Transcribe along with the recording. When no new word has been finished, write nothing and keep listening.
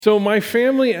So my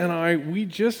family and I, we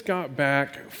just got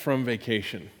back from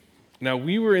vacation. Now,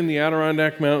 we were in the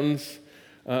Adirondack Mountains,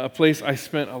 a place I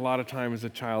spent a lot of time as a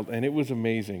child, and it was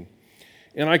amazing.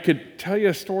 And I could tell you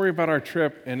a story about our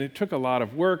trip, and it took a lot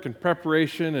of work and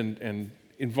preparation and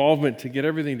involvement to get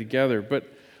everything together,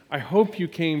 but I hope you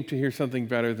came to hear something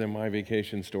better than my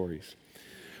vacation stories.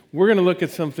 We're going to look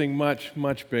at something much,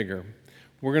 much bigger.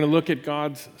 We're going to look at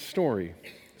God's story,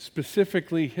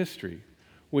 specifically history,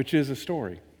 which is a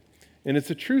story. And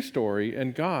it's a true story,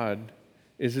 and God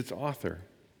is its author.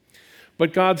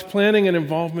 But God's planning and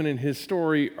involvement in his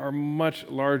story are much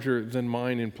larger than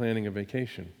mine in planning a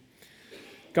vacation.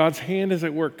 God's hand is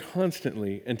at work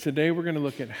constantly, and today we're going to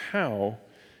look at how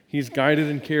he's guided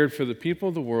and cared for the people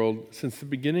of the world since the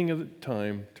beginning of the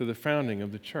time to the founding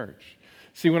of the church.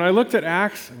 See, when I looked at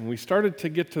Acts and we started to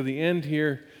get to the end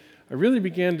here, I really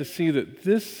began to see that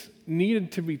this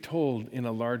needed to be told in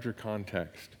a larger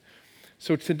context.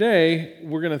 So today,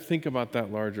 we're going to think about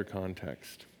that larger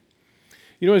context.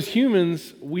 You know, as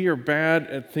humans, we are bad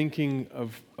at thinking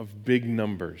of big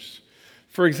numbers.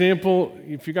 For example,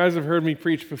 if you guys have heard me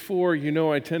preach before, you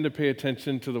know I tend to pay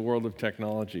attention to the world of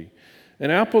technology.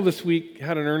 And Apple this week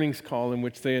had an earnings call in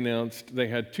which they announced they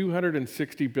had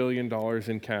 $260 billion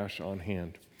in cash on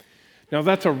hand. Now,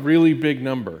 that's a really big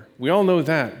number. We all know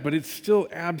that, but it's still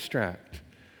abstract.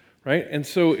 Right? And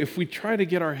so if we try to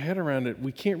get our head around it,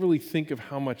 we can't really think of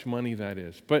how much money that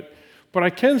is. But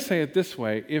I can say it this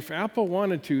way. If Apple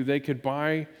wanted to, they could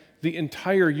buy the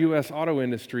entire U.S. auto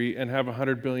industry and have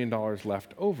 $100 billion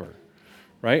left over.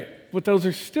 Right? But those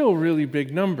are still really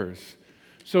big numbers.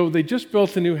 So they just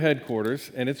built a new headquarters,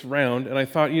 and it's round. And I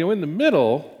thought, in the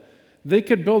middle, they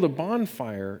could build a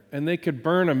bonfire, and they could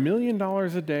burn $1 million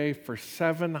a day for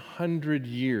 700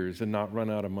 years and not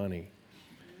run out of money.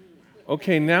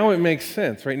 Okay, now it makes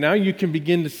sense, right? Now you can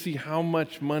begin to see how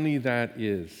much money that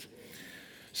is.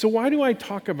 So why do I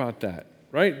talk about that,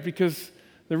 right? Because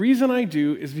the reason I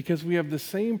do is because we have the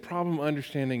same problem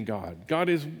understanding God. God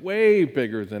is way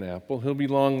bigger than Apple. He'll be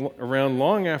around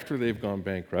long after they've gone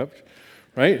bankrupt,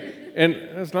 right? And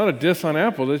that's not a diss on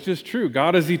Apple. That's just true.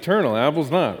 God is eternal.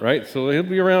 Apple's not, right? So he'll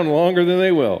be around longer than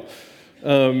they will.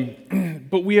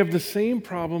 But we have the same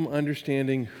problem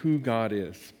understanding who God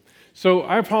is. So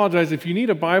I apologize. If you need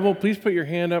a Bible, please put your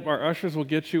hand up. Our ushers will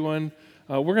get you one.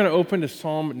 We're going to open to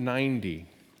Psalm 90.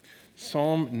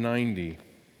 Psalm 90.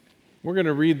 We're going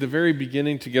to read the very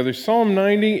beginning together. Psalm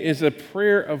 90 is a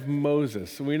prayer of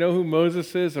Moses. So we know who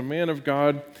Moses is, a man of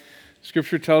God.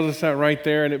 Scripture tells us that right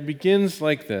there, and it begins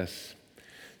like this.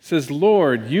 It says,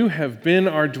 "Lord, you have been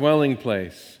our dwelling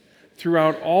place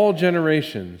throughout all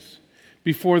generations.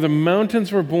 Before the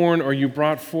mountains were born, or you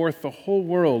brought forth the whole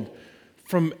world,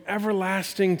 from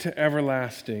everlasting to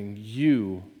everlasting,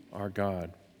 you are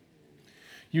God.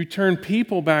 You turn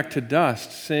people back to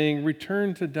dust, saying,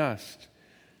 'Return to dust,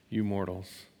 you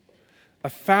mortals.'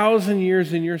 1,000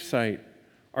 years in your sight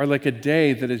are like a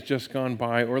day that has just gone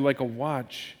by, or like a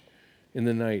watch in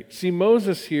the night." See,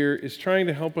 Moses here is trying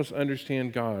to help us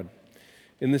understand God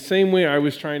in the same way I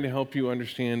was trying to help you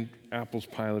understand Apple's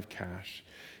pile of cash.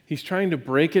 He's trying to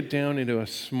break it down into a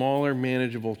smaller,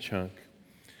 manageable chunk.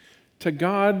 To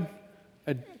God,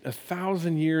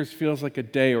 1,000 years feels like a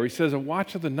day, or he says a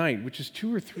watch of the night, which is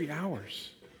 2 or 3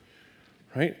 hours,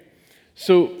 right?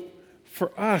 So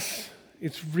for us,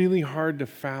 it's really hard to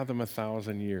fathom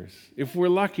 1,000 years. If we're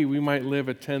lucky, we might live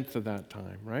a tenth of that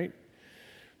time, right?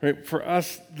 Right? For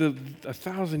us,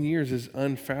 1,000 years is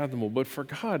unfathomable, but for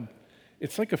God,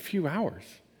 it's like a few hours.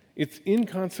 It's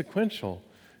inconsequential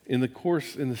in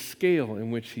the scale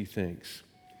in which he thinks.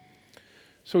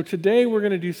 So today we're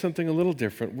going to do something a little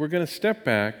different. We're going to step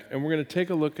back and we're going to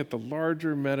take a look at the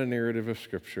larger meta-narrative of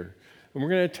Scripture. And we're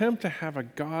going to attempt to have a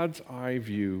God's eye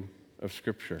view of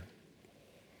Scripture.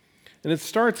 And it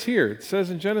starts here. It says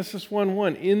in Genesis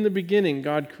 1:1, "In the beginning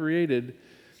God created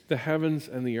the heavens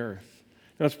and the earth."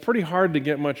 Now it's pretty hard to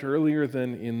get much earlier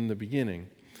than in the beginning.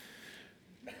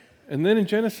 And then in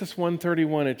Genesis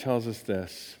 1:31 it tells us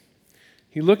this.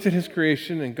 "He looked at his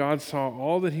creation and God saw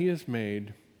all that he has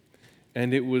made,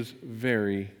 and it was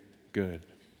very good."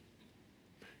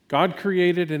 God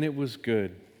created and it was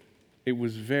good. It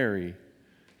was very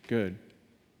good.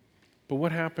 But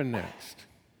what happened next?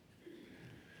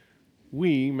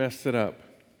 We messed it up.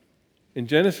 In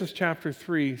Genesis chapter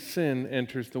 3, sin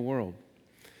enters the world,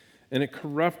 and it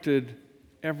corrupted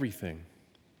everything.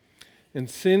 And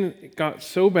sin got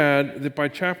so bad that by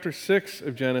chapter 6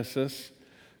 of Genesis,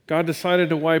 God decided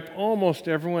to wipe almost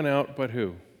everyone out but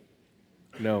who?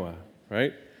 Noah.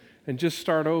 Right? And just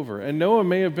start over. And Noah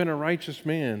may have been a righteous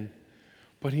man,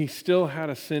 but he still had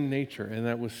a sin nature, and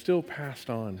that was still passed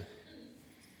on.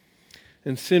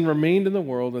 And sin remained in the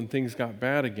world and things got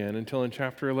bad again until in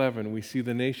chapter 11 we see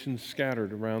the nations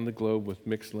scattered around the globe with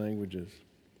mixed languages.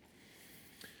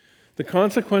 The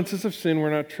consequences of sin were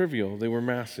not trivial, they were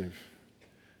massive.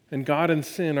 And God and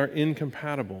sin are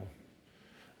incompatible.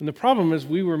 And the problem is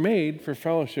we were made for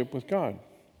fellowship with God.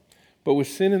 But with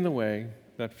sin in the way,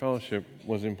 that fellowship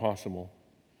was impossible.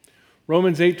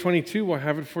 Romans 8:22, we'll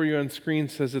have it for you on screen,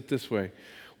 says it this way.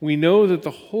 We know that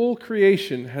the whole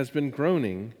creation has been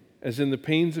groaning as in the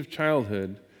pains of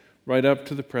childhood right up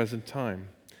to the present time.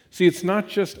 See, it's not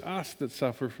just us that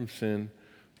suffer from sin,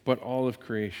 but all of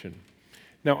creation.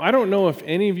 Now, I don't know if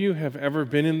any of you have ever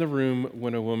been in the room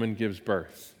when a woman gives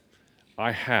birth.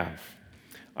 I have.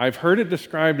 I've heard it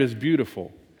described as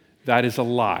beautiful. That is a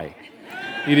lie.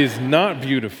 It is not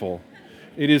beautiful.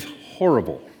 It is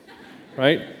horrible,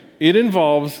 right? It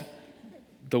involves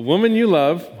the woman you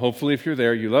love, hopefully if you're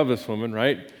there, you love this woman,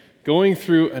 right? Going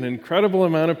through an incredible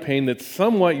amount of pain that's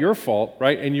somewhat your fault,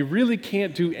 right? And you really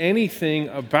can't do anything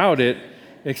about it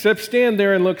except stand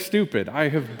there and look stupid. I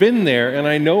have been there and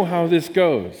I know how this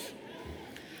goes.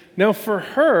 Now for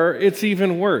her, it's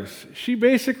even worse. She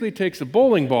basically takes a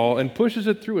bowling ball and pushes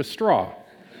it through a straw,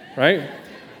 right?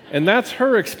 And that's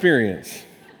her experience.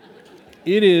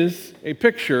 It is a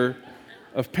picture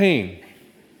of pain.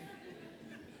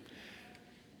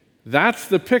 That's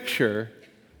the picture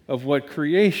of what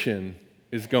creation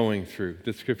is going through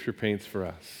that Scripture paints for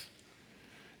us.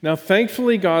 Now,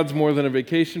 thankfully, God's more than a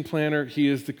vacation planner. He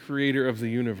is the creator of the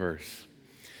universe.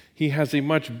 He has a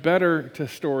much better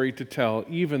story to tell,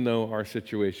 even though our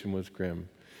situation was grim.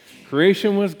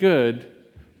 Creation was good,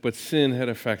 but sin had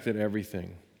affected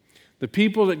everything. The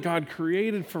people that God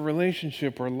created for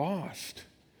relationship are lost,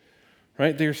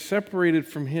 right? They're separated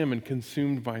from Him and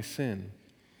consumed by sin.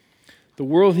 The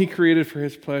world He created for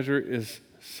His pleasure is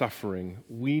suffering.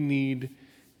 We need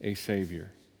a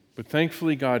Savior. But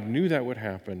thankfully, God knew that would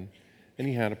happen, and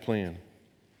He had a plan.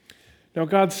 Now,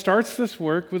 God starts this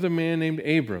work with a man named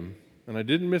Abram, and I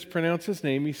didn't mispronounce his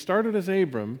name. He started as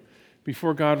Abram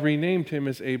before God renamed him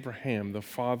as Abraham, the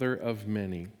father of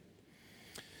many.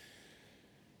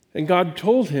 And God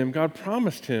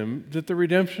promised him that the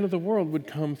redemption of the world would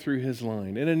come through his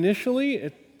line. And initially,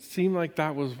 it seemed like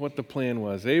that was what the plan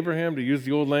was. Abraham, to use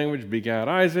the old language, begat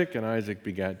Isaac, and Isaac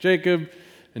begat Jacob,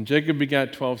 and Jacob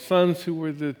begat 12 sons who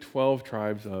were the 12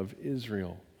 tribes of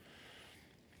Israel.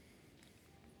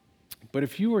 But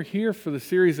if you were here for the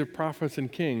series of prophets and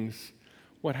kings,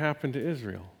 what happened to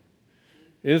Israel?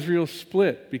 Israel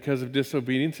split because of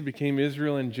disobedience. It became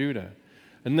Israel and Judah.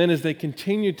 And then as they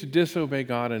continued to disobey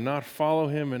God and not follow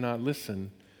Him and not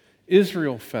listen,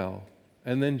 Israel fell,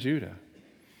 and then Judah.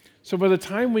 So by the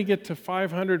time we get to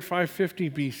 500, 550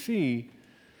 BC,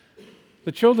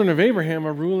 the children of Abraham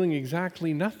are ruling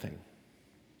exactly nothing.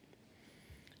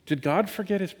 Did God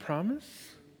forget His promise?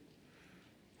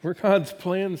 Were God's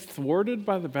plans thwarted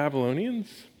by the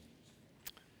Babylonians?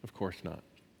 Of course not.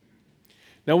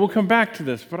 Now we'll come back to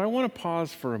this, but I want to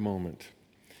pause for a moment.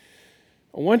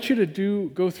 I want you to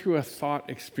go through a thought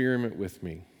experiment with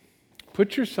me.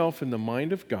 Put yourself in the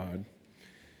mind of God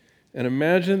and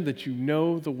imagine that you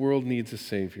know the world needs a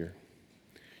Savior.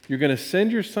 You're going to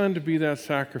send your Son to be that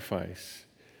sacrifice,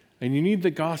 and you need the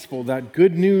gospel, that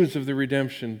good news of the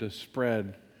redemption, to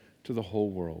spread to the whole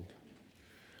world.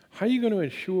 How are you going to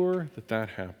ensure that that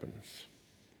happens?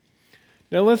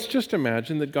 Now let's just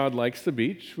imagine that God likes the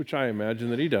beach, which I imagine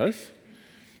that He does,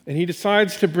 and He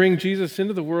decides to bring Jesus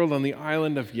into the world on the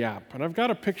island of Yap. And I've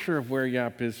got a picture of where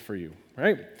Yap is for you,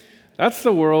 right? That's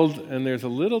the world, and there's a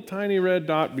little tiny red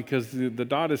dot because the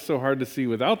dot is so hard to see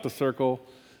without the circle,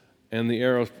 and the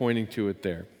arrow's pointing to it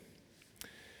there.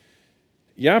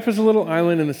 Yap is a little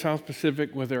island in the South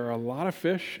Pacific where there are a lot of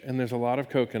fish, and there's a lot of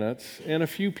coconuts, and a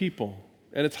few people.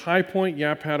 At its high point,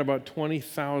 Yap had about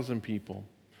 20,000 people.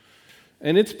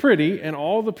 And it's pretty, and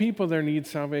all the people there need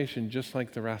salvation just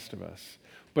like the rest of us.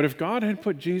 But if God had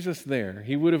put Jesus there,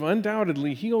 He would have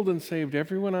undoubtedly healed and saved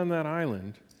everyone on that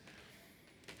island.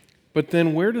 But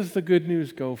then where does the good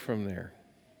news go from there?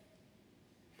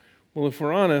 Well, if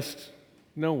we're honest,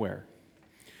 nowhere.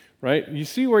 Right? You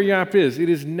see where Yap is. It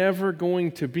is never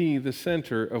going to be the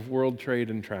center of world trade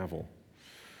and travel.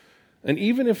 And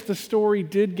even if the story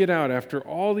did get out after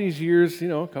all these years,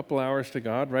 a couple hours to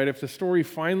God, right? If the story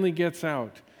finally gets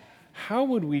out, how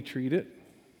would we treat it?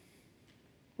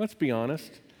 Let's be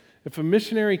honest. If a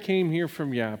missionary came here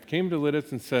from Yap, came to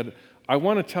Lidditz and said, I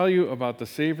want to tell you about the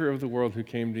Savior of the world who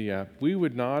came to Yap, we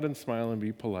would nod and smile and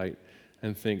be polite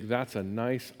and think, that's a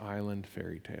nice island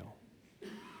fairy tale,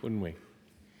 wouldn't we?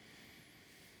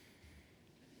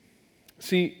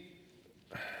 See,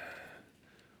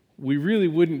 we really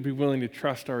wouldn't be willing to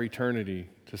trust our eternity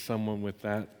to someone with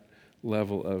that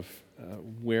level of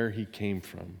where he came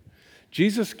from.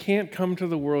 Jesus can't come to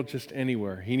the world just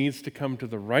anywhere. He needs to come to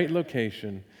the right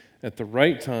location at the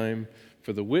right time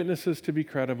for the witnesses to be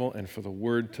credible and for the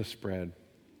word to spread.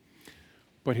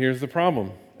 But here's the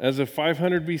problem. As of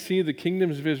 500 BC, the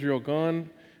kingdoms of Israel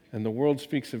gone, and the world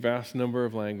speaks a vast number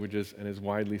of languages and is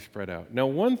widely spread out. Now,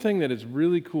 one thing that is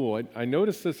really cool, I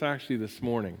noticed this actually this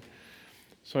morning.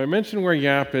 So I mentioned where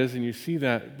Yap is, and you see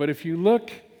that. But if you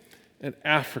look at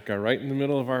Africa, right in the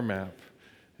middle of our map,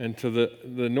 and to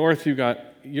the north you got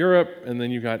Europe, and then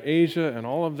you got Asia, and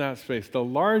all of that space, the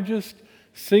largest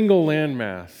single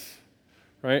landmass,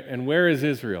 right? And where is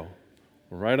Israel?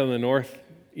 Right on the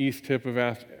northeast tip of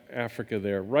Africa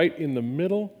there, right in the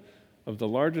middle of the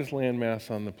largest landmass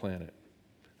on the planet.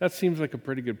 That seems like a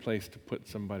pretty good place to put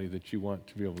somebody that you want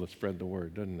to be able to spread the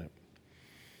word, doesn't it?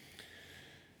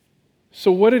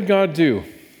 So what did God do?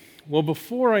 Well,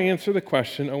 before I answer the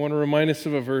question, I want to remind us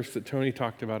of a verse that Tony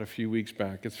talked about a few weeks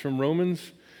back. It's from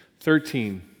Romans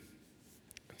 13.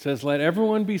 It says, "Let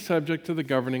everyone be subject to the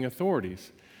governing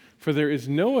authorities, for there is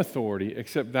no authority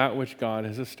except that which God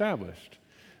has established.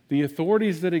 The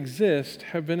authorities that exist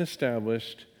have been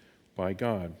established by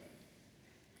God."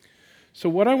 So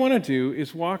what I want to do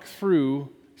is walk through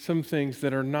some things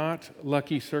that are not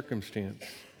lucky circumstance.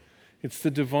 It's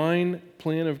the divine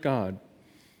plan of God.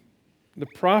 The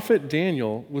prophet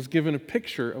Daniel was given a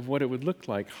picture of what it would look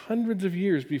like hundreds of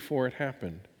years before it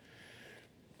happened.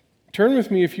 Turn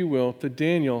with me, if you will, to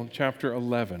Daniel chapter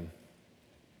 11.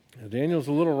 Now, Daniel's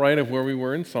a little right of where we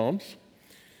were in Psalms.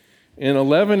 And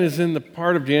 11 is in the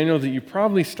part of Daniel that you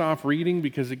probably stop reading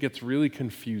because it gets really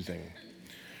confusing,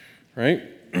 right?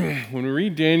 When we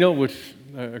read Daniel, which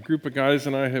a group of guys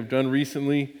and I have done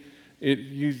recently,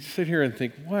 you sit here and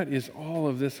think, what is all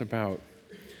of this about?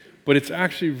 But it's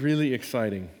actually really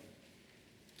exciting.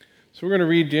 So we're going to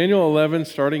read Daniel 11,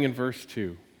 starting in verse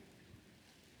 2.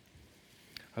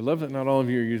 I love that not all of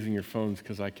you are using your phones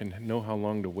because I can know how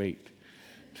long to wait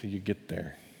till you get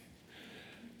there.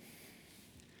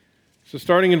 So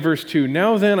starting in verse 2,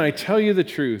 "Now then, I tell you the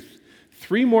truth.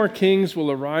 3 more kings will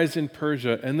arise in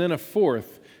Persia, and then a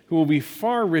 4th, who will be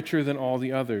far richer than all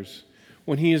the others.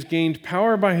 When he has gained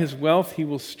power by his wealth, he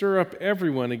will stir up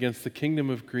everyone against the kingdom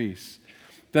of Greece.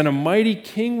 Then a mighty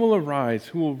king will arise,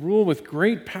 who will rule with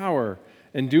great power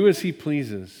and do as he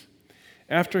pleases.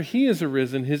 After he has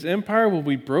arisen, his empire will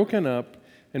be broken up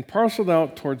and parceled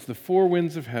out towards the 4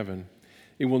 winds of heaven.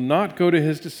 It will not go to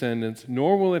his descendants,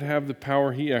 nor will it have the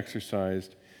power he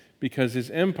exercised, because his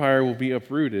empire will be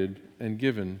uprooted and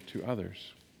given to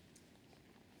others."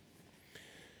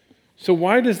 So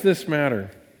why does this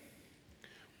matter?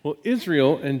 Well,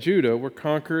 Israel and Judah were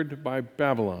conquered by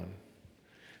Babylon.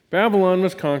 Babylon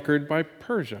was conquered by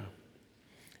Persia.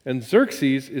 And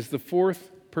Xerxes is the 4th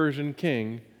Persian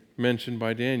king mentioned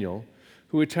by Daniel,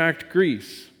 who attacked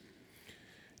Greece.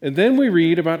 And then we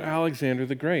read about Alexander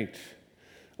the Great.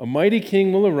 "A mighty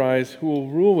king will arise who will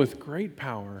rule with great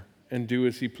power and do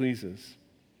as he pleases."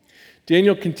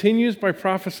 Daniel continues by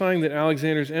prophesying that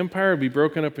Alexander's empire would be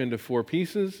broken up into 4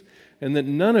 pieces and that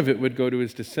none of it would go to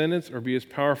his descendants or be as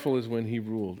powerful as when he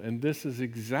ruled. And this is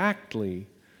exactly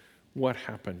what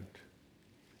happened.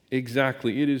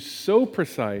 Exactly. It is so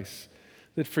precise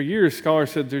that for years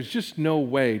scholars said there's just no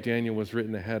way Daniel was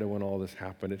written ahead of when all this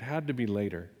happened. It had to be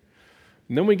later.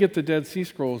 And then we get the Dead Sea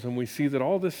Scrolls and we see that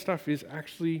all this stuff is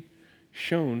actually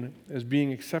shown as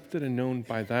being accepted and known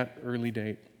by that early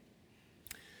date.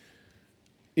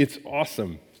 It's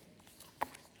awesome.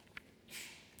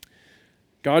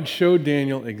 God showed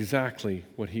Daniel exactly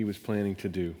what he was planning to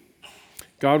do.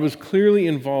 God was clearly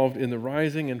involved in the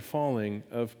rising and falling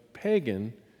of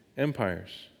pagan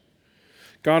empires.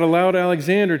 God allowed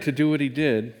Alexander to do what he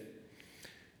did,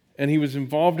 and he was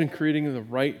involved in creating the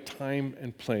right time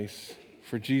and place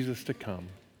for Jesus to come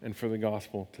and for the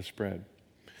gospel to spread.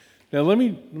 Now let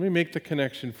me make the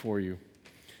connection for you.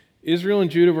 Israel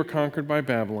and Judah were conquered by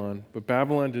Babylon, but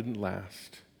Babylon didn't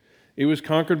last. It was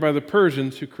conquered by the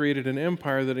Persians, who created an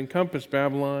empire that encompassed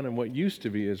Babylon and what used to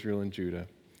be Israel and Judah,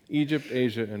 Egypt,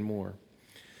 Asia, and more.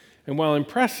 And while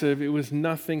impressive, it was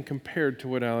nothing compared to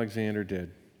what Alexander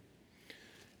did.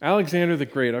 Alexander the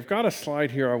Great, I've got a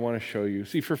slide here I want to show you.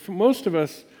 See, for most of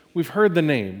us, we've heard the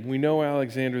name. We know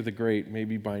Alexander the Great,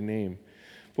 maybe by name.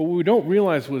 But what we don't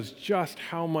realize was just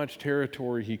how much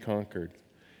territory he conquered.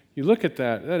 You look at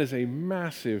that, that is a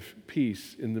massive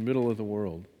piece in the middle of the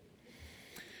world.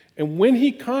 And when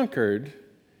he conquered,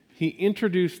 he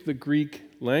introduced the Greek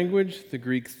language, the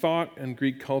Greek thought, and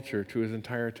Greek culture to his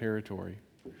entire territory.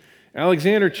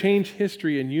 Alexander changed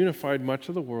history and unified much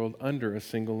of the world under a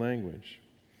single language.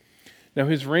 Now,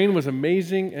 his reign was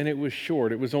amazing and it was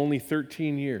short. It was only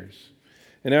 13 years.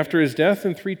 And after his death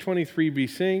in 323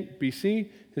 BC,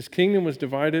 his kingdom was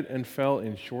divided and fell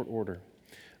in short order,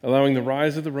 allowing the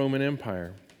rise of the Roman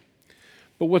Empire.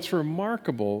 But what's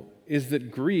remarkable is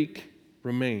that Greek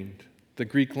remained. The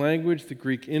Greek language, the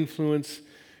Greek influence,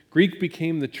 Greek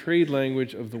became the trade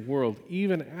language of the world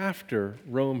even after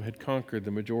Rome had conquered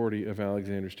the majority of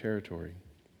Alexander's territory.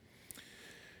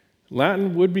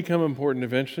 Latin would become important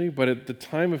eventually, but at the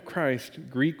time of Christ,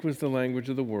 Greek was the language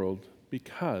of the world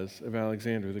because of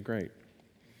Alexander the Great.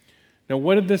 Now,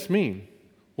 what did this mean?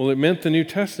 Well, it meant the New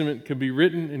Testament could be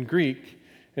written in Greek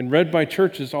and read by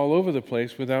churches all over the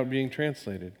place without being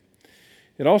translated.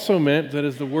 It also meant that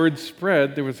as the word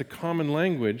spread, there was a common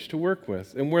language to work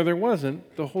with. And where there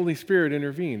wasn't, the Holy Spirit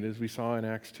intervened, as we saw in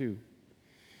Acts 2.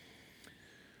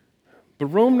 But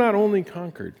Rome not only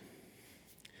conquered,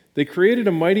 they created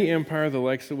a mighty empire the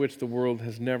likes of which the world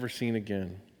has never seen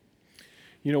again.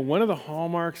 You know, one of the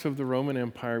hallmarks of the Roman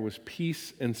Empire was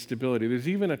peace and stability. There's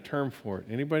even a term for it.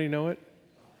 Anybody know it?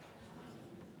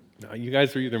 Now, you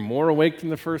guys are either more awake than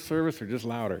the first service or just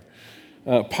louder.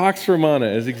 Pax Romana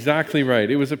is exactly right.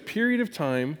 It was a period of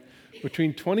time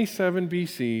between 27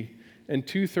 BC and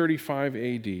 235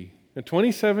 AD. Now,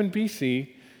 27 BC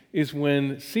is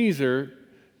when Caesar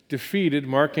defeated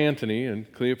Mark Antony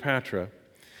and Cleopatra.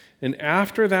 And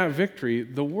after that victory,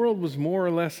 the world was more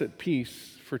or less at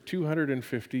peace for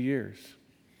 250 years.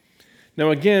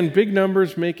 Now, again, big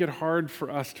numbers make it hard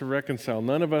for us to reconcile.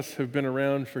 None of us have been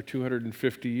around for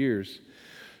 250 years.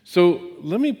 So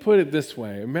let me put it this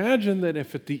way. Imagine that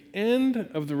if at the end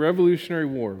of the Revolutionary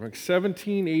War, like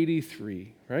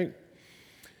 1783, right?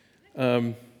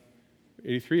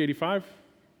 83, 85?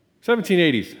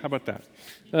 1780s, how about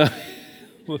that?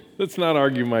 Let's not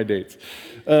argue my dates.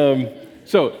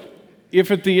 So if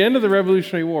at the end of the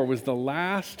Revolutionary War was the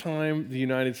last time the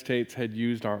United States had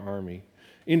used our army,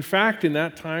 in fact, in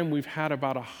that time, we've had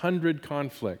about 100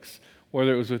 conflicts,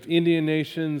 whether it was with Indian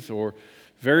nations or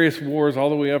various wars all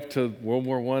the way up to World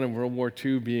War I and World War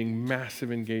II being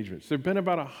massive engagements. There have been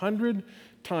about 100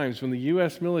 times when the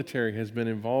U.S. military has been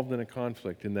involved in a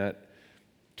conflict in that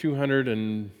 200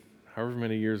 and however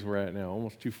many years we're at now,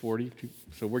 almost 240.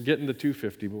 So we're getting to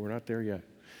 250, but we're not there yet.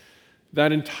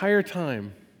 That entire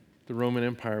time, the Roman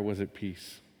Empire was at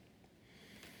peace.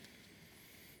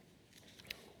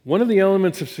 One of the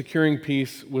elements of securing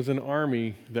peace was an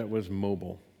army that was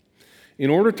mobile.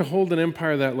 In order to hold an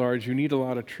empire that large, you need a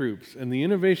lot of troops. And the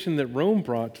innovation that Rome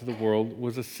brought to the world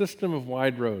was a system of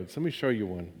wide roads. Let me show you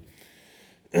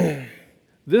one.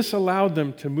 This allowed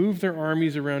them to move their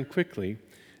armies around quickly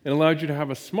and allowed you to have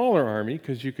a smaller army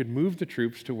because you could move the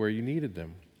troops to where you needed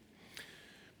them.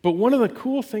 But one of the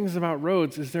cool things about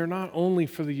roads is they're not only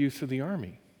for the use of the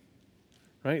army,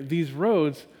 right? These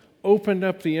roads opened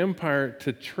up the empire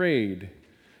to trade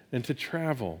and to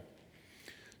travel.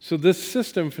 So this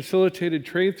system facilitated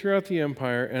trade throughout the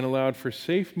empire and allowed for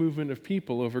safe movement of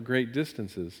people over great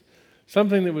distances,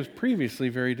 something that was previously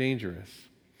very dangerous.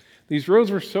 These roads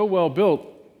were so well built,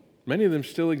 many of them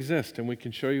still exist, and we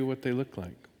can show you what they look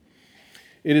like.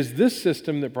 It is this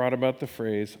system that brought about the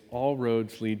phrase, all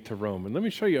roads lead to Rome. And let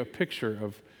me show you a picture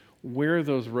of where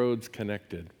those roads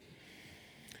connected.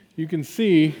 You can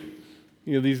see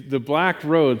the black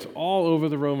roads all over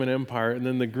the Roman Empire, and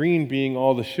then the green being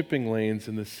all the shipping lanes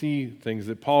and the sea things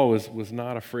that Paul was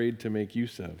not afraid to make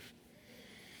use of.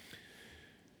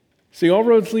 See, all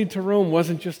roads lead to Rome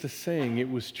wasn't just a saying, it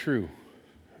was true.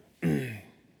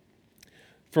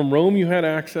 From Rome, you had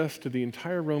access to the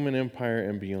entire Roman Empire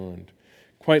and beyond.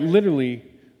 Quite literally,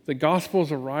 the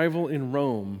gospel's arrival in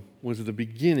Rome was the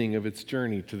beginning of its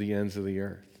journey to the ends of the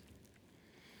earth.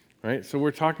 Right? So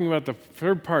we're talking about the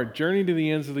third part, journey to the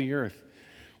ends of the earth.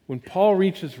 When Paul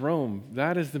reaches Rome,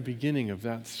 that is the beginning of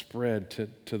that spread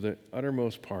to the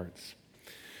uttermost parts.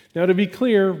 Now, to be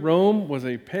clear, Rome was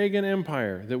a pagan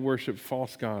empire that worshiped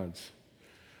false gods.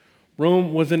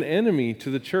 Rome was an enemy to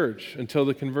the church until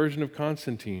the conversion of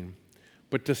Constantine.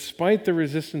 But despite the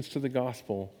resistance to the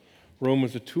gospel, Rome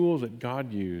was a tool that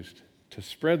God used to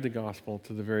spread the gospel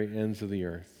to the very ends of the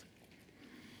earth.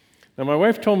 Now, my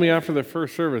wife told me after the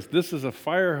first service, this is a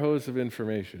fire hose of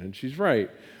information, and she's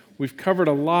right. We've covered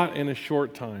a lot in a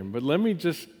short time, but let me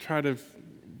just try to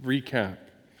recap.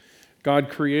 God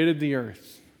created the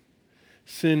earth.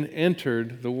 Sin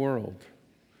entered the world.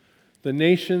 The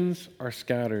nations are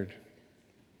scattered.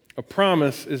 A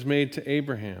promise is made to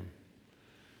Abraham.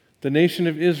 The nation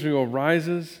of Israel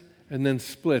rises and then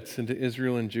splits into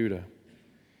Israel and Judah.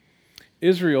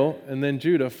 Israel and then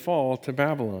Judah fall to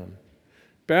Babylon.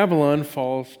 Babylon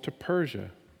falls to Persia.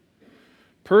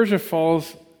 Persia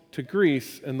falls to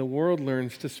Greece, and the world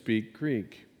learns to speak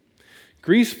Greek.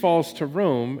 Greece falls to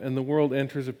Rome, and the world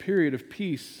enters a period of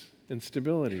peace and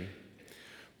stability.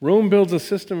 Rome builds a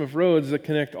system of roads that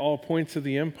connect all points of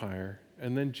the empire,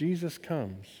 and then Jesus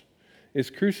comes, is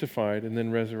crucified, and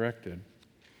then resurrected.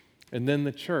 And then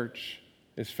the church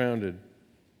is founded.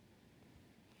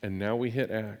 And now we hit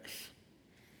Acts.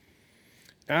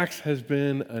 Acts has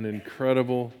been an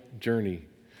incredible journey.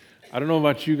 I don't know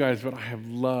about you guys, but I have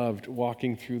loved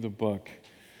walking through the book.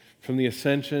 From the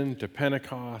ascension to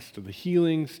Pentecost to the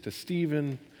healings to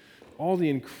Stephen, all the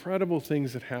incredible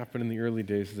things that happened in the early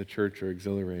days of the church are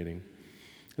exhilarating.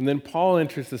 And then Paul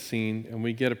enters the scene, and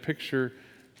we get a picture,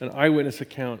 an eyewitness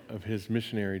account of his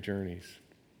missionary journeys.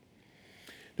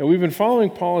 Now, we've been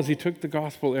following Paul as he took the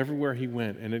gospel everywhere he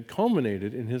went, and it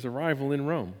culminated in his arrival in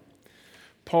Rome.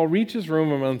 Paul reaches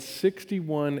Rome around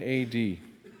 61 AD,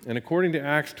 and according to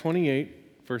Acts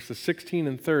 28, verses 16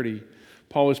 and 30,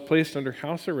 Paul was placed under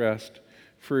house arrest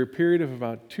for a period of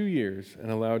about 2 years and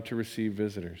allowed to receive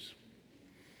visitors.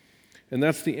 And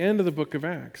that's the end of the book of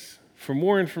Acts. For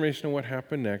more information on what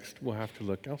happened next, we'll have to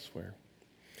look elsewhere.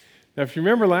 Now, if you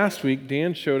remember last week,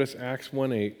 Dan showed us Acts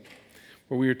 1:8,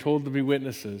 where we are told to be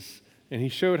witnesses, and he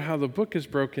showed how the book is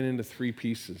broken into 3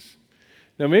 pieces.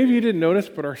 Now, maybe you didn't notice,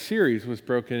 but our series was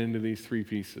broken into these 3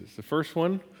 pieces. The first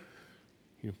one,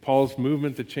 Paul's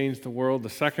movement that changed the world. The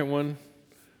second one,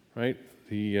 right,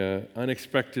 the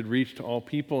unexpected reach to all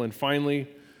people. And finally,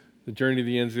 the journey to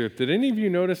the ends of the earth. Did any of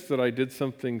you notice that I did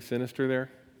something sinister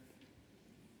there?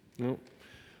 No.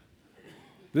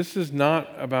 This is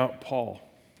not about Paul,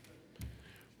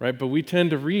 right? But we tend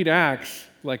to read Acts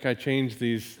like I changed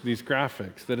these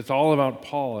graphics, that it's all about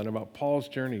Paul and about Paul's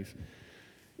journeys.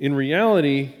 In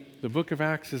reality, the book of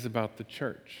Acts is about the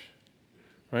church,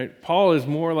 right? Paul is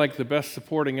more like the best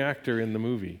supporting actor in the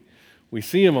movie. We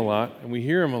see him a lot and we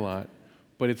hear him a lot,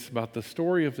 but it's about the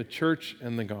story of the church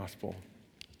and the gospel.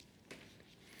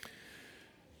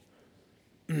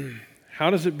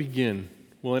 How does it begin?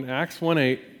 Well, in Acts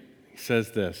 1:8, he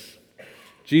says this.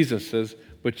 Jesus says,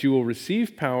 "But you will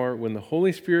receive power when the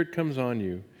Holy Spirit comes on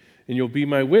you, and you'll be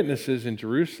my witnesses in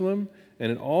Jerusalem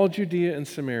and in all Judea and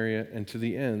Samaria and to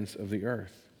the ends of the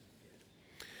earth."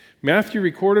 Matthew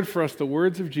recorded for us the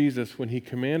words of Jesus when he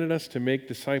commanded us to make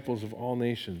disciples of all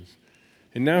nations.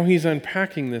 And now he's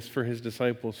unpacking this for his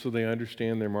disciples so they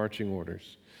understand their marching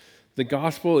orders. The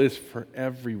gospel is for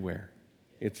everywhere.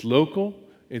 It's local,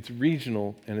 it's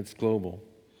regional, and it's global.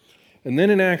 And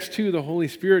then in Acts 2, the Holy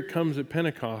Spirit comes at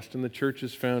Pentecost and the church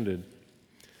is founded.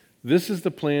 This is the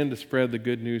plan to spread the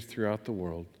good news throughout the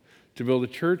world, to build a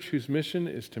church whose mission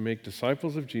is to make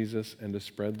disciples of Jesus and to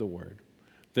spread the word.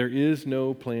 There is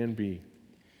no plan B.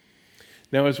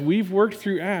 Now, as we've worked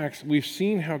through Acts, we've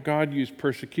seen how God used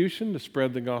persecution to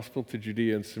spread the gospel to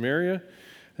Judea and Samaria,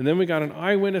 and then we got an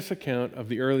eyewitness account of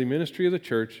the early ministry of the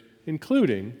church,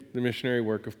 including the missionary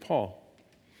work of Paul.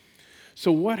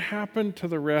 So what happened to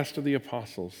the rest of the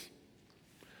apostles?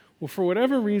 Well, for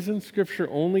whatever reason, Scripture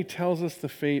only tells us the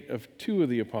fate of 2 of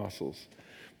the apostles,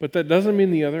 but that doesn't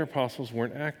mean the other apostles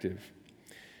weren't active.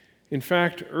 In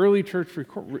fact, early church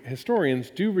historians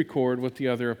do record what the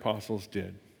other apostles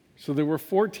did. So there were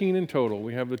 14 in total.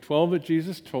 We have the 12 that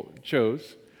Jesus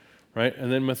chose, right?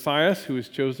 And then Matthias, who was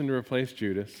chosen to replace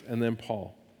Judas, and then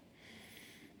Paul.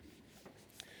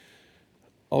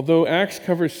 Although Acts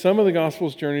covers some of the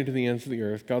gospel's journey to the ends of the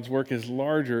earth, God's work is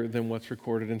larger than what's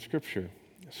recorded in Scripture.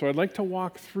 So I'd like to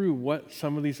walk through what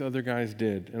some of these other guys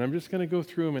did, and I'm just going to go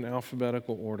through them in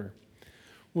alphabetical order.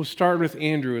 We'll start with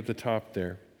Andrew at the top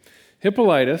there.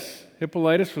 Hippolytus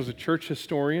was a church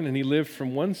historian, and he lived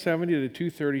from 170 to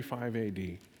 235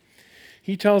 AD.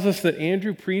 He tells us that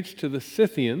Andrew preached to the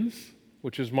Scythians,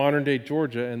 which is modern-day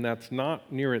Georgia, and that's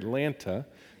not near Atlanta.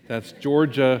 That's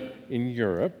Georgia in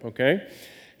Europe, okay?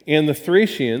 And the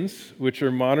Thracians, which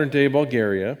are modern-day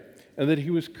Bulgaria, and that he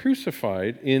was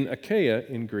crucified in Achaia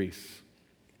in Greece.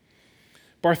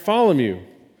 Bartholomew,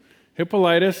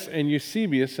 Hippolytus and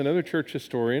Eusebius, another church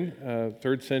historian,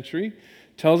 3rd century,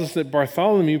 tells us that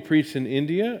Bartholomew preached in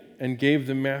India and gave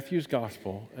them Matthew's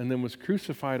gospel and then was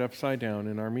crucified upside down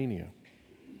in Armenia.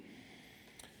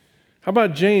 How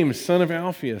about James, son of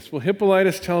Alphaeus? Well,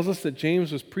 Hippolytus tells us that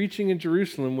James was preaching in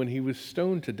Jerusalem when he was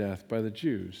stoned to death by the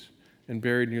Jews and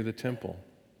buried near the temple.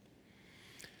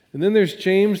 And then there's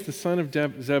James, the son of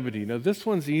Zebedee. Now, this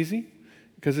one's easy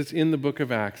because it's in the book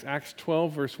of Acts. Acts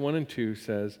 12, verse 1 and 2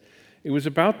 says, "It was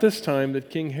about this time that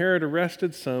King Herod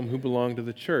arrested some who belonged to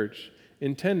the church,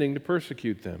 intending to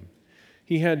persecute them.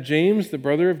 He had James, the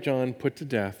brother of John, put to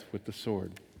death with the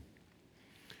sword."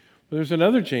 But there's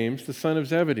another James, the son of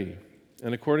Zebedee.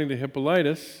 And according to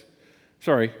Hippolytus,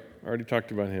 sorry, I already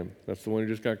talked about him. That's the one who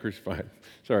just got crucified.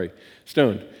 Sorry,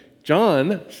 stoned.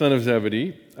 John, son of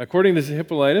Zebedee, according to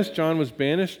Hippolytus, John was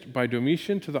banished by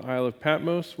Domitian to the Isle of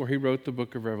Patmos, where he wrote the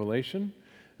book of Revelation,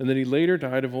 and then he later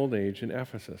died of old age in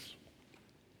Ephesus.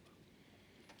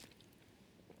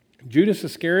 Judas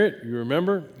Iscariot, you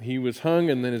remember, he was hung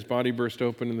and then his body burst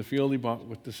open in the field he bought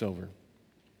with the silver.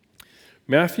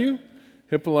 Matthew,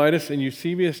 Hippolytus, and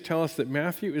Eusebius tell us that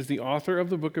Matthew is the author of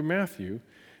the book of Matthew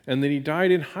and that he died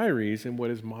in Hyrese in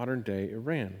what is modern-day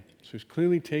Iran. So he's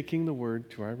clearly taking the word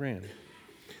to Iran.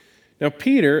 Now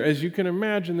Peter, as you can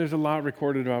imagine, there's a lot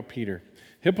recorded about Peter.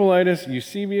 Hippolytus,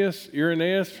 Eusebius,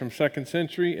 Irenaeus from 2nd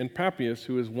century, and Papias,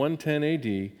 who is 110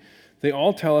 AD, they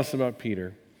all tell us about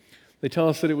Peter. They tell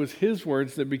us that it was his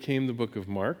words that became the book of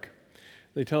Mark.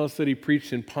 They tell us that he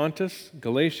preached in Pontus,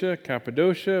 Galatia,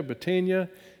 Cappadocia, Bithynia,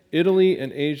 Italy,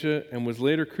 and Asia, and was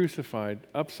later crucified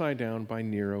upside down by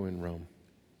Nero in Rome.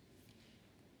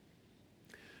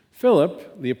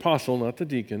 Philip, the apostle, not the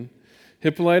deacon,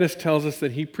 Hippolytus tells us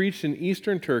that he preached in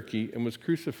eastern Turkey and was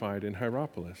crucified in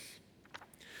Hierapolis.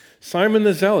 Simon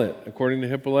the Zealot, according to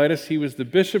Hippolytus, he was the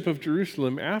bishop of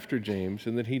Jerusalem after James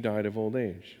and that he died of old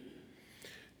age.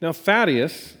 Now,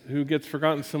 Thaddeus, who gets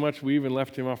forgotten so much we even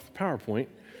left him off the PowerPoint,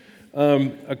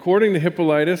 according to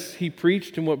Hippolytus, he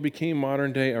preached in what became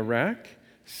modern-day Iraq,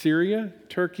 Syria,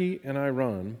 Turkey, and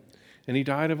Iran, and he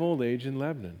died of old age in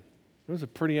Lebanon. He was a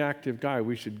pretty active guy.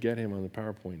 We should get him on the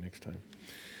PowerPoint next time.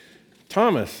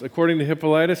 Thomas, according to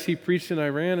Hippolytus, he preached in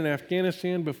Iran and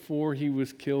Afghanistan before he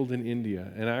was killed in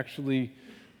India. And actually,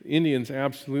 Indians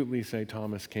absolutely say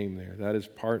Thomas came there. That is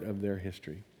part of their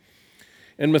history.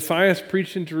 And Matthias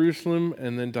preached in Jerusalem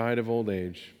and then died of old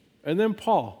age. And then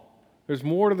Paul. There's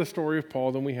more to the story of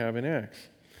Paul than we have in Acts.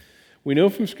 We know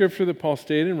from Scripture that Paul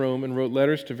stayed in Rome and wrote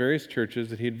letters to various churches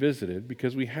that he had visited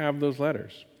because we have those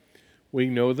letters. We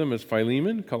know them as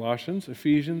Philemon, Colossians,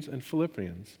 Ephesians, and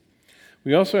Philippians.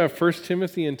 We also have 1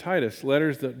 Timothy and Titus,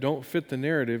 letters that don't fit the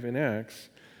narrative in Acts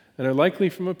and are likely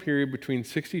from a period between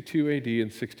 62 AD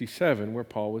and 67 where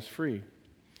Paul was free.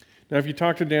 Now, if you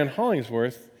talk to Dan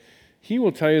Hollingsworth, he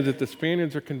will tell you that the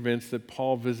Spaniards are convinced that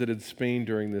Paul visited Spain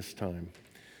during this time.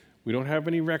 We don't have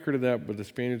any record of that, but the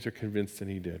Spaniards are convinced that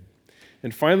he did.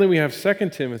 And finally, we have 2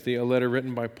 Timothy, a letter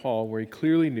written by Paul, where he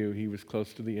clearly knew he was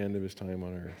close to the end of his time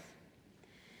on earth.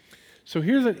 So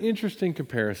here's an interesting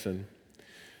comparison.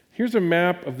 Here's a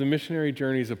map of the missionary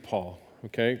journeys of Paul,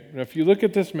 okay? Now, if you look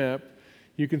at this map,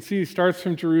 you can see he starts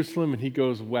from Jerusalem and he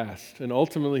goes west. And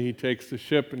ultimately, he takes the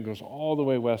ship and goes all the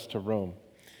way west to Rome.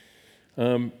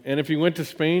 And if he went to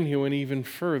Spain, he went even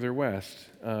further west.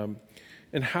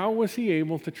 And how was he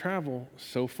able to travel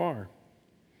so far?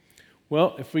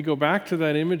 Well, if we go back to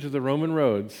that image of the Roman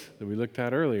roads that we looked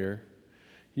at earlier,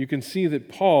 you can see that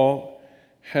Paul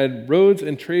had roads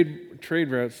and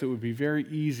trade routes that would be very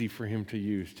easy for him to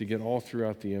use to get all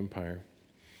throughout the empire.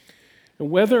 And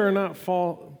whether or not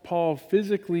Paul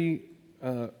physically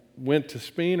went to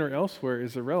Spain or elsewhere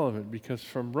is irrelevant, because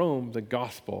from Rome, the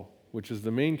gospel, which is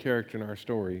the main character in our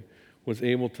story, was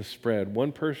able to spread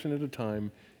one person at a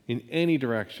time in any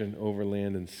direction over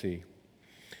land and sea.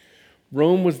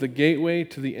 Rome was the gateway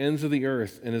to the ends of the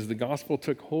earth, and as the gospel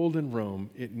took hold in Rome,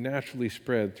 it naturally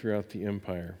spread throughout the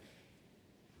empire.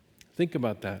 Think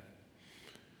about that.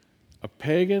 A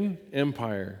pagan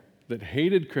empire that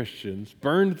hated Christians,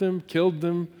 burned them, killed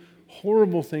them,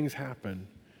 horrible things happened,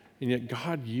 and yet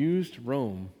God used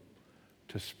Rome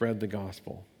to spread the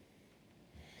gospel.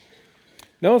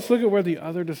 Now let's look at where the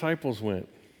other disciples went.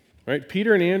 Right?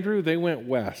 Peter and Andrew, they went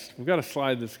west. We've got a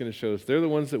slide that's going to show us. They're the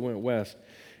ones that went west.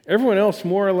 Everyone else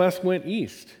more or less went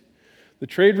east. The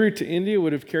trade route to India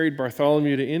would have carried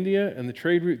Bartholomew to India, and the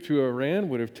trade route through Iran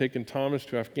would have taken Thomas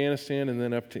to Afghanistan and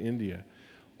then up to India.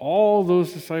 All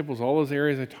those disciples, all those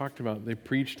areas I talked about, they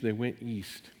preached, they went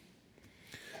east.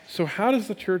 So how does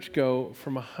the church go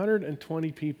from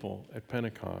 120 people at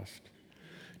Pentecost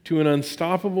to an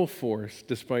unstoppable force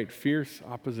despite fierce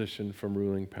opposition from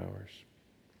ruling powers?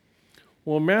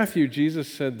 Well, in Matthew,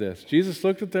 Jesus said this. Jesus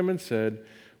looked at them and said,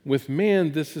 "With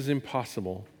man this is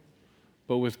impossible,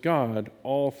 but with God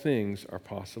all things are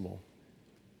possible."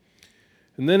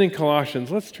 And then in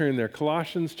Colossians, let's turn there.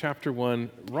 Colossians chapter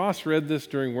 1. Ross read this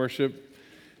during worship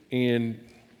and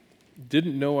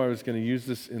didn't know I was going to use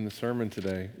this in the sermon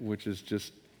today, which is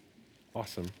just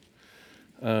awesome.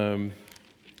 But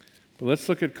let's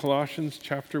look at Colossians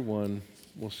chapter 1.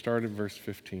 We'll start at verse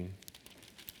 15.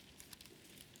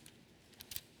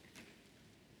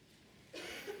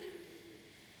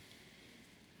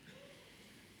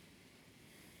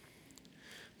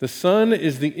 The Son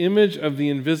is the image of the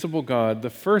invisible God,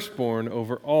 the firstborn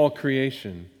over all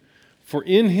creation. For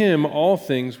in him all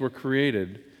things were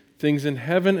created, things in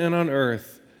heaven and on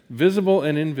earth, visible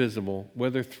and invisible,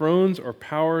 whether thrones or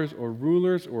powers or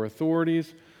rulers or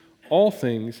authorities, all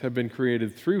things have been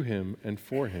created through him and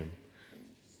for him.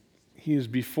 He is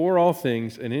before all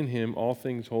things, and in him all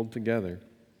things hold together.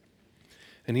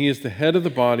 And he is the head of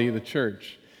the body, the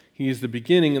church. He is the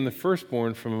beginning and the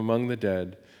firstborn from among the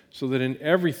dead, so that in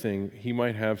everything he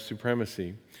might have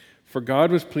supremacy. For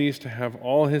God was pleased to have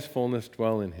all his fullness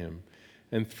dwell in him,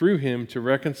 and through him to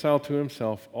reconcile to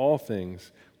himself all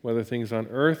things, whether things on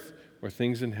earth or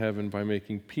things in heaven, by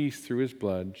making peace through his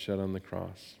blood shed on the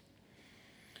cross.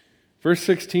 Verse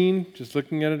 16, just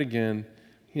looking at it again,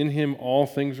 in him all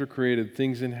things were created,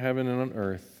 things in heaven and on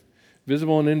earth,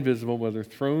 visible and invisible, whether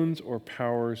thrones or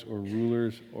powers or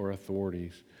rulers or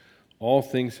authorities. All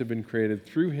things have been created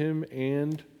through him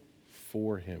and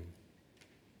for him.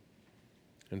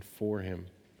 And for him.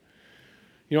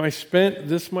 You know, I spent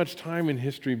this much time in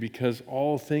history because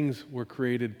all things were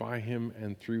created by him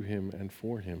and through him and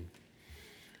for him.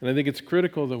 And I think it's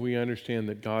critical that we understand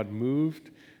that God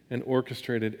moved and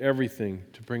orchestrated everything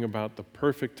to bring about the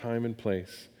perfect time and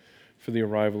place for the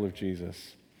arrival of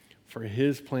Jesus, for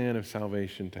his plan of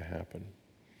salvation to happen.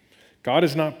 God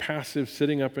is not passive,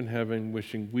 sitting up in heaven,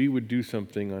 wishing we would do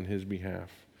something on his behalf.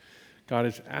 God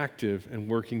is active and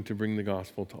working to bring the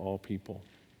gospel to all people.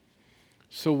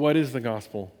 So what is the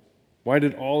gospel? Why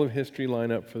did all of history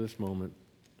line up for this moment?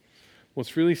 Well,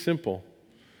 it's really simple.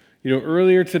 You know,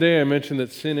 earlier today I mentioned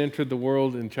that sin entered the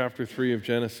world in chapter 3 of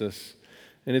Genesis,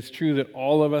 and it's true that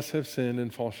all of us have sinned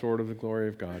and fall short of the glory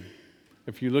of God.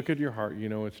 If you look at your heart, you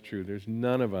know it's true. There's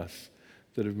none of us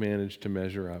that have managed to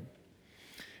measure up.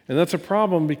 And that's a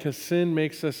problem because sin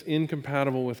makes us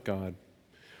incompatible with God.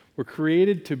 We're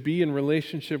created to be in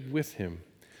relationship with him,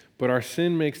 but our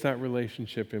sin makes that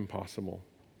relationship impossible.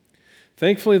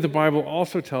 Thankfully, the Bible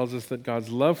also tells us that God's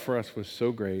love for us was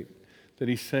so great that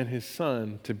he sent his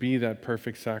Son to be that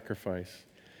perfect sacrifice,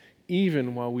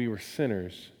 even while we were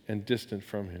sinners and distant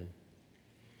from him.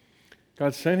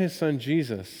 God sent his Son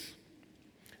Jesus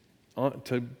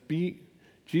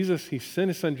he sent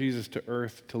his Son Jesus to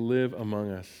earth to live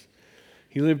among us.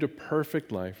 He lived a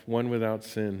perfect life, one without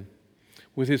sin.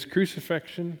 With his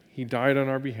crucifixion, he died on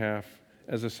our behalf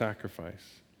as a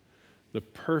sacrifice, the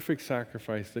perfect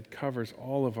sacrifice that covers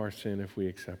all of our sin if we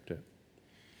accept it.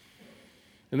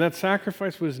 And that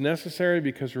sacrifice was necessary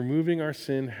because removing our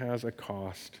sin has a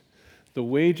cost. The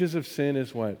wages of sin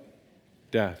is what?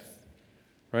 Death,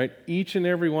 right? Each and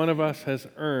every one of us has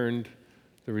earned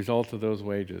the result of those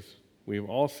wages. We've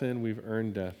all sinned, we've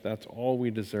earned death. That's all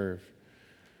we deserve.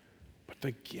 But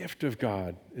the gift of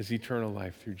God is eternal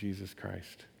life through Jesus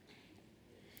Christ.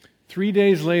 3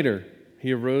 days later,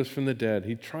 he arose from the dead.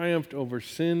 He triumphed over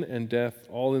sin and death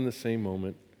all in the same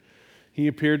moment. He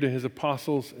appeared to his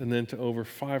apostles and then to over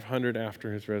 500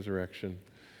 after his resurrection.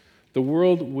 The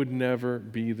world would never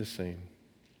be the same.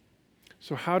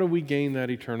 So how do we gain that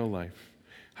eternal life?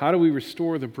 How do we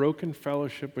restore the broken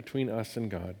fellowship between us and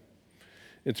God?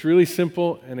 It's really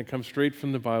simple, and it comes straight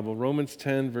from the Bible. Romans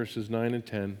 10, verses 9 and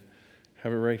 10.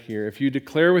 Have it right here. If you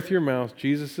declare with your mouth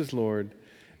Jesus is Lord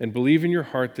and believe in your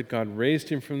heart that God raised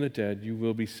him from the dead, you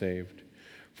will be saved.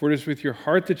 For it is with your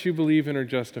heart that you believe and are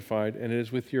justified, and it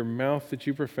is with your mouth that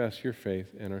you profess your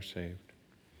faith and are saved.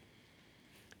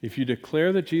 If you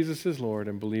declare that Jesus is Lord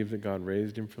and believe that God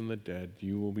raised him from the dead,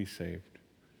 you will be saved.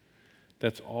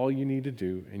 That's all you need to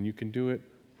do, and you can do it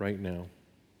right now.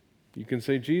 You can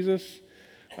say, Jesus,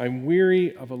 I'm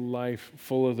weary of a life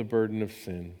full of the burden of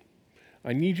sin.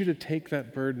 I need you to take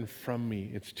that burden from me.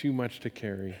 It's too much to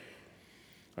carry.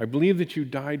 I believe that you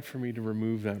died for me to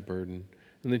remove that burden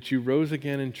and that you rose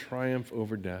again in triumph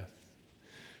over death.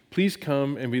 Please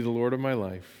come and be the Lord of my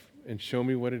life and show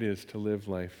me what it is to live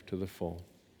life to the full.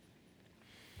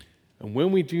 And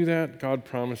when we do that, God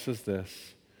promises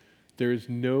this: there is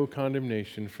no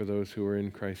condemnation for those who are in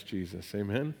Christ Jesus.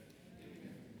 Amen?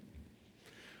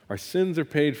 Our sins are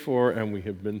paid for and we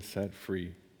have been set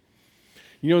free.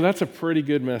 You know, that's a pretty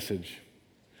good message.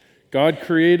 God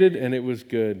created and it was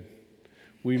good.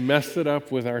 We messed it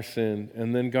up with our sin,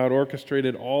 and then God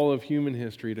orchestrated all of human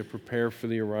history to prepare for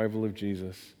the arrival of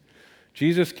Jesus.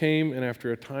 Jesus came, and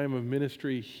after a time of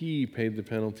ministry, he paid the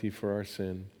penalty for our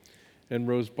sin and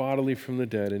rose bodily from the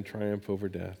dead in triumph over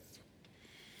death.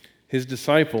 His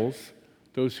disciples,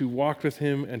 those who walked with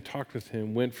him and talked with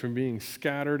him, went from being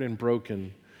scattered and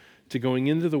broken to going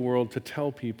into the world to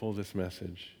tell people this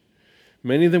message.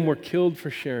 Many of them were killed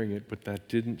for sharing it, but that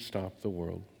didn't stop the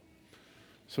world.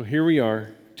 So here we are,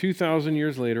 2,000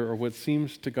 years later, or what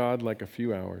seems to God like a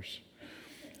few hours.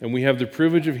 And we have the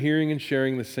privilege of hearing and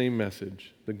sharing the same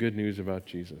message, the good news about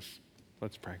Jesus.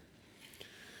 Let's pray.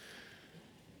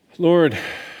 Lord,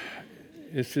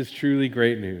 this is truly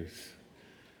great news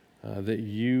that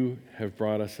you have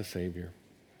brought us a Savior.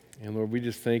 And Lord, we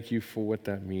just thank you for what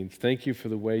that means. Thank you for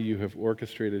the way you have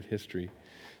orchestrated history.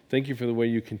 Thank you for the way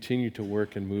you continue to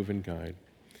work and move and guide.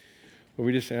 Lord,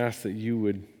 we just ask that you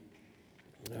would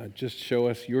just show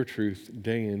us your truth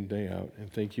day in, day out.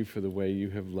 And thank you for the way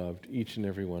you have loved each and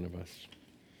every one of us.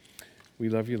 We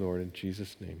love you, Lord, in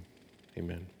Jesus' name.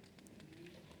 Amen.